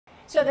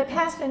So they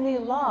passed a new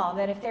law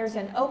that if there's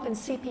an open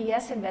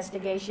CPS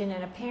investigation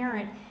and a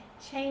parent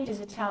changes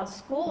a child's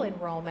school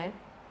enrollment,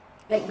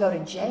 they can go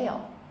to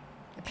jail.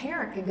 The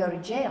parent could go to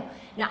jail.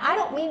 Now, I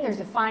don't mean there's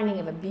a finding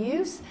of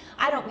abuse.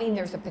 I don't mean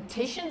there's a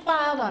petition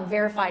filed on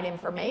verified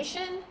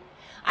information.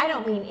 I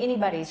don't mean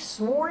anybody's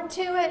sworn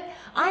to it.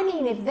 I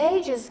mean if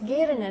they just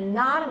get an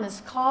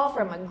anonymous call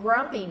from a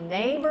grumpy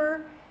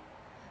neighbor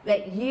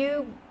that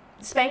you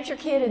spanked your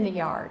kid in the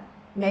yard.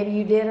 Maybe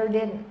you did or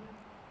didn't.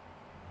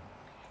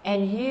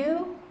 And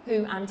you,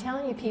 who I'm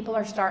telling you, people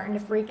are starting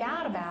to freak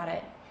out about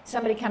it.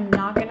 Somebody come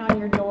knocking on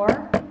your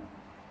door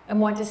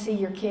and want to see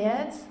your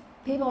kids.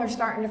 People are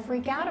starting to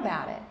freak out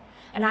about it.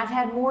 And I've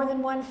had more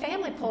than one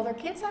family pull their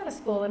kids out of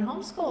school and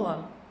homeschool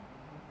them.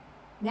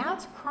 Now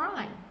it's a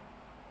crime.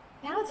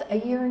 Now it's a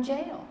year in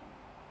jail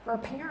for a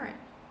parent.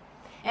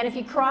 And if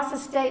you cross a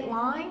state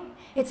line,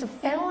 it's a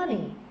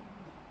felony.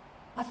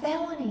 A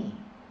felony.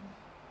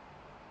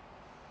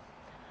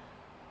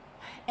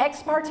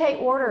 Ex parte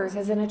orders,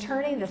 as an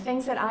attorney, the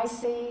things that I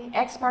see,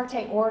 ex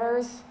parte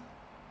orders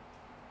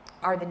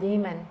are the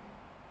demon.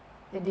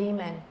 The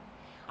demon.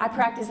 I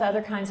practice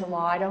other kinds of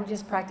law. I don't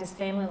just practice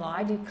family law.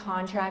 I do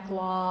contract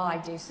law. I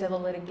do civil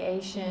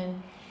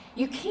litigation.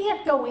 You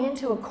can't go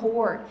into a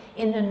court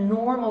in the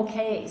normal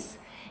case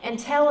and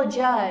tell a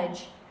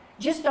judge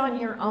just on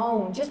your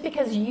own, just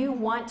because you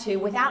want to,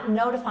 without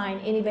notifying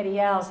anybody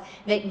else,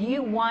 that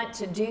you want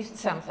to do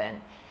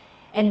something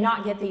and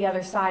not get the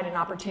other side an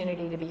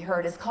opportunity to be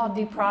heard. It's called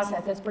due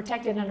process. It's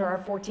protected under our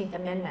 14th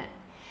Amendment.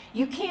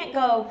 You can't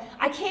go,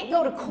 I can't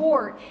go to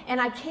court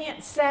and I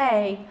can't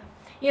say,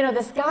 you know,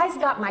 this guy's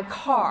got my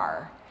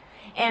car,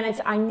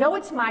 and I know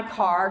it's my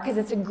car because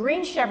it's a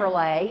green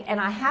Chevrolet, and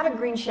I have a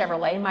green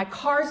Chevrolet, and my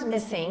car's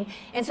missing,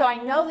 and so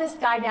I know this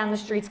guy down the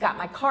street's got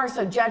my car,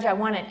 so Judge, I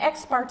want an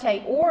ex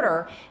parte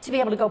order to be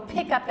able to go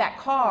pick up that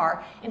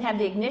car and have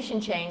the ignition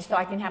changed so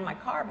I can have my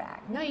car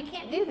back. No, you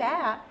can't do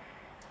that.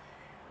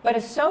 But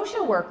a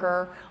social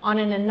worker on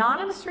an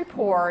anonymous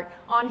report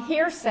on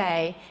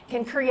hearsay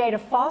can create a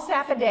false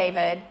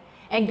affidavit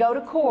and go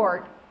to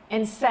court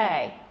and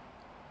say,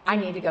 I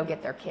need to go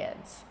get their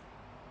kids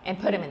and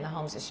put them in the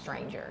homes of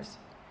strangers.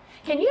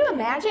 Can you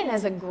imagine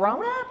as a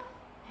grown-up?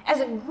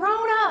 As a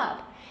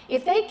grown-up,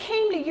 if they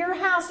came to your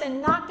house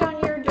and knocked on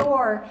your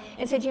door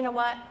and said, you know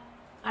what,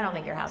 I don't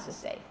think your house is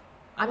safe.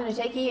 I'm going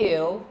to take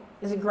you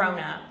as a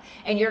grown-up,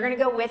 and you're going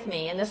to go with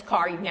me in this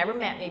car. You've never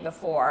met me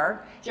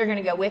before. So you're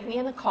going to go with me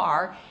in the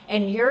car,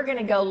 and you're going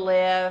to go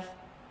live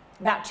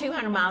about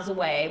 200 miles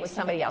away with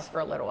somebody else for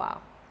a little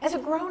while. As a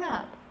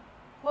grown-up,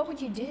 what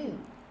would you do?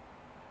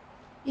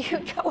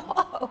 You'd go,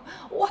 oh,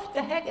 what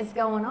the heck is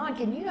going on?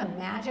 Can you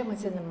imagine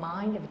what's in the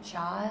mind of a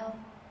child?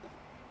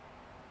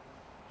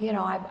 You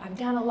know, I've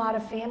done a lot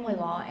of family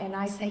law, and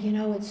I say, you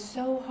know, it's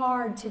so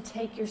hard to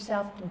take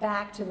yourself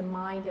back to the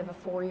mind of a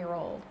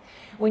 4-year-old.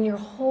 When your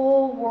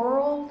whole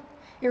world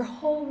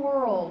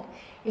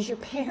is your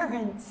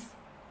parents,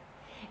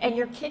 and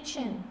your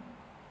kitchen,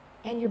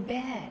 and your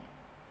bed,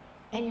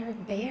 and your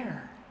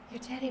bear, your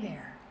teddy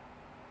bear.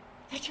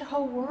 That's your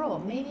whole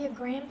world, maybe a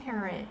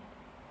grandparent.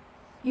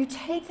 You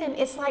take them,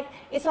 it's like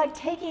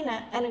taking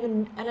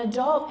an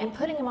adult and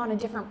putting them on a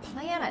different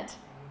planet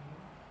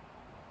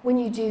when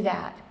you do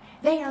that.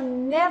 They are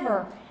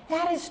never,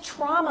 that is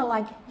trauma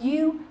like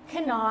you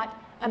cannot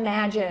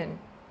imagine.